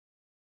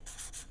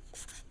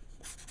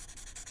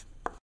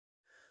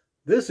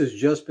This has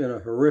just been a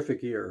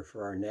horrific year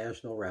for our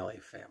National Rally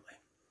family.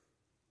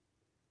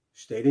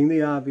 Stating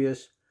the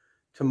obvious,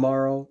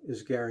 tomorrow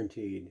is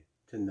guaranteed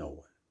to no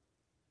one.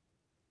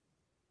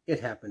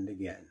 It happened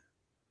again.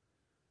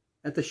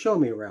 At the Show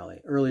Me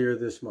Rally earlier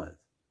this month.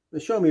 The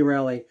Show Me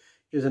Rally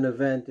is an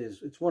event,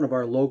 it's one of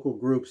our local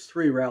group's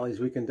 3 rallies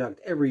we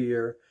conduct every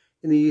year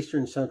in the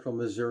eastern central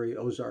Missouri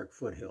Ozark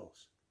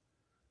foothills.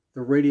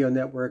 The radio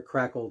network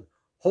crackled,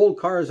 "Hold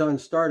cars on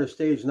start of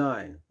stage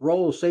 9,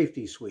 roll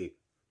safety sweep."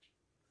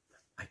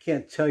 I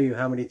can't tell you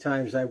how many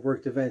times I've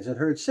worked events and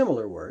heard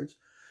similar words.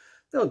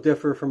 They'll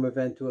differ from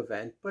event to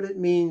event, but it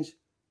means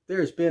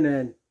there's been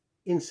an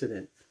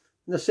incident.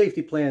 And the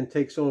safety plan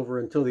takes over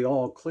until the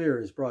all clear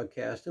is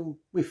broadcast and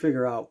we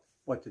figure out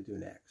what to do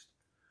next.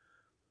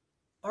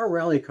 Our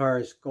rally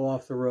cars go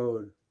off the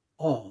road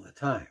all the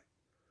time.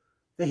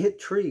 They hit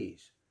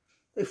trees.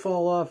 They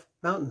fall off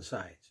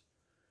mountainsides.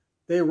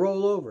 They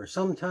roll over,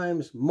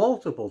 sometimes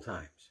multiple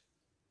times.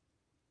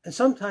 And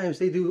sometimes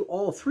they do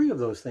all 3 of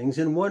those things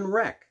in one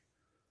wreck.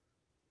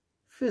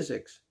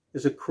 Physics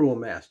is a cruel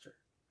master.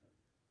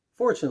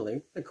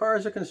 Fortunately, the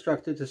cars are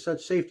constructed to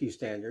such safety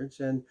standards,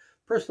 and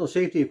personal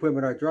safety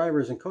equipment our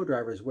drivers and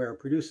co-drivers wear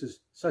produces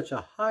such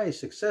a high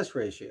success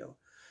ratio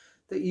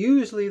that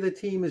usually the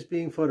team is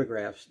being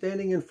photographed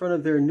standing in front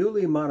of their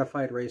newly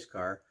modified race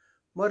car,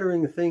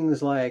 muttering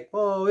things like,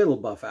 "Oh, it'll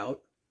buff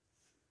out."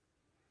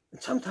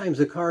 And sometimes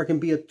the car can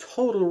be a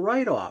total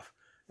write-off,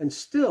 and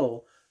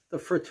still the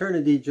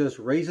fraternity just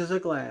raises a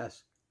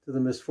glass to the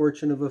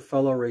misfortune of a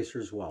fellow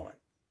racer's wallet.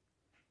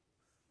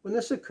 When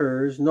this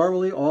occurs,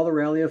 normally all the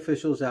rally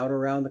officials out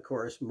around the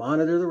course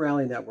monitor the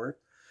rally network,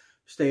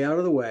 stay out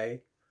of the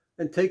way,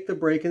 and take the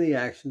break in the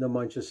action to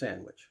munch a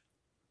sandwich.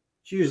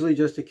 It's usually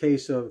just a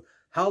case of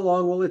how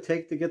long will it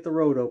take to get the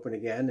road open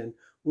again, and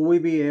will we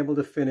be able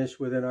to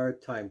finish within our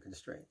time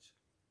constraints?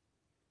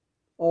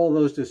 All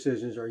those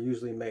decisions are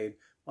usually made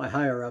by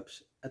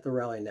higher-ups at the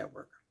rally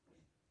network.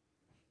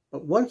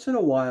 But once in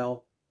a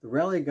while, the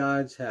rally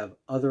gods have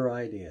other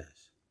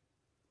ideas.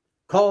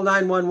 "Call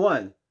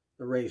 911,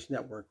 the race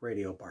network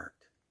radio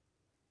barked,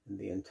 and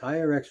the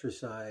entire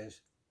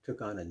exercise took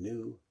on a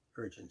new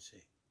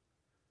urgency.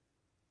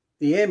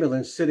 The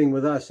ambulance sitting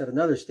with us at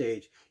another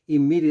stage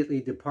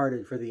immediately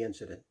departed for the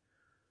incident.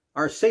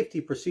 Our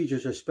safety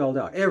procedures are spelled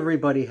out.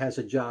 Everybody has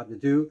a job to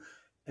do,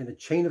 and a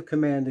chain of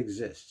command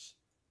exists.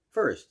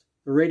 First,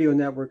 the radio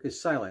network is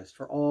silenced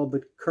for all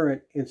but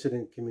current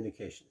incident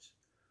communications.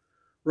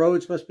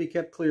 Roads must be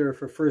kept clear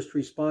for first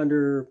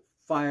responder,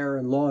 fire,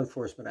 and law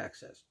enforcement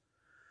access.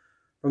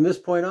 From this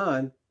point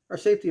on, our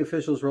safety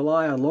officials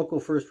rely on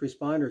local first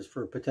responders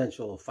for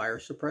potential fire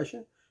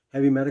suppression,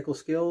 heavy medical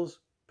skills,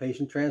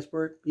 patient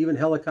transport, even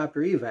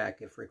helicopter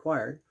evac if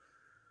required.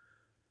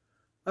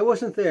 I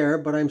wasn't there,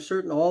 but I'm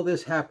certain all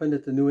this happened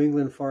at the New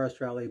England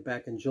Forest Rally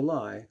back in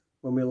July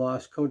when we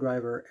lost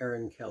co-driver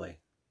Aaron Kelly.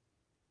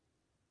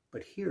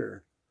 But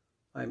here,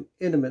 I'm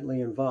intimately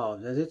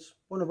involved as it's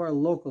one of our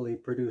locally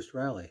produced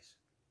rallies.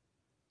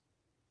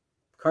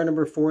 Car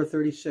number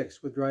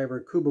 436 with driver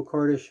Kubo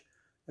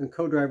and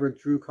co-driver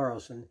Drew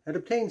Carlson had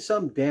obtained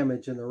some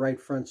damage in the right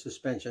front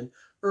suspension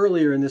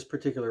earlier in this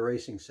particular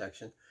racing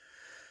section,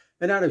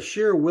 and out of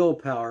sheer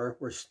willpower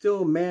were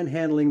still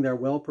manhandling their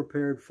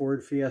well-prepared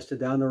Ford Fiesta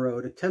down the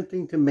road,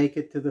 attempting to make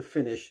it to the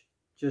finish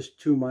just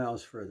 2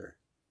 miles further.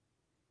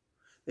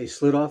 They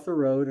slid off the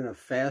road in a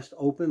fast,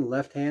 open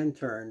left-hand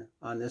turn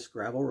on this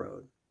gravel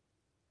road.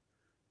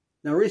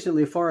 Now,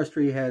 recently,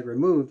 forestry had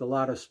removed a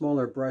lot of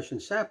smaller brush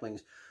and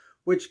saplings,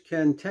 which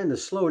can tend to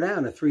slow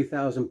down a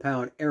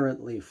 3,000-pound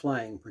errantly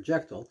flying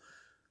projectile.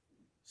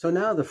 So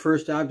now the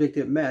first object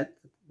it met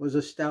was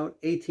a stout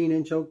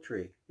 18-inch oak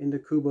tree into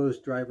Kubo's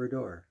driver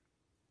door.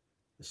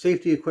 The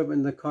safety equipment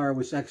in the car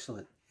was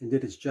excellent and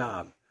did its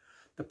job.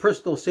 The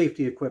personal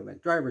safety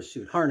equipment, driver's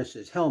suit,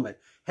 harnesses, helmet,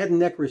 head and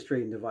neck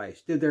restraining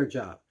device did their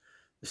job.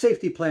 The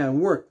safety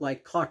plan worked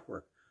like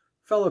clockwork.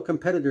 Fellow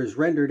competitors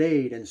rendered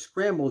aid and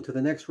scrambled to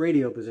the next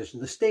radio position.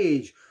 The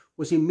stage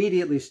was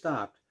immediately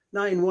stopped.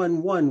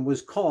 911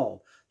 was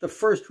called. The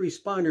first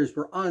responders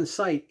were on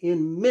site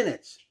in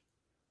minutes.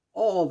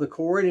 All the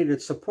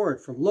coordinated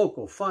support from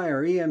local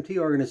fire EMT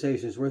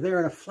organizations were there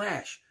in a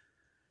flash.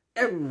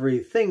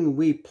 Everything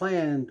we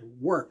planned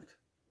worked.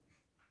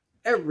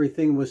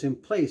 Everything was in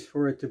place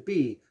for it to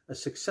be a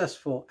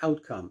successful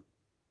outcome.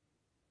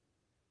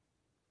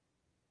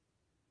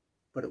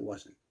 But it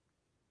wasn't.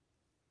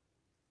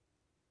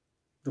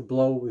 The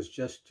blow was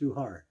just too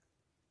hard.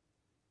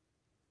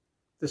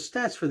 The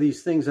stats for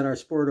these things in our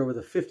sport over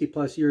the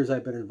 50-plus years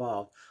I've been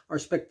involved are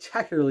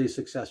spectacularly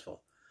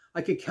successful.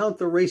 I could count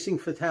the racing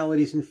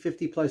fatalities in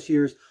 50-plus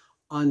years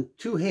on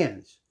 2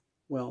 hands.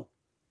 Well,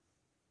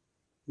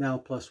 now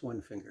plus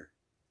 1 finger.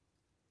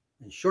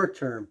 In short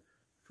term,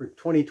 for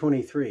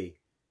 2023,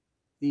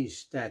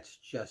 these stats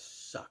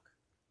just suck.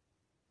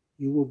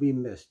 You will be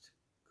missed,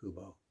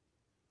 Kubo.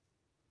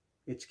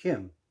 It's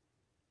Kim,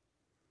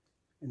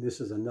 and this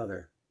is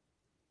another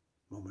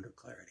moment of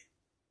clarity.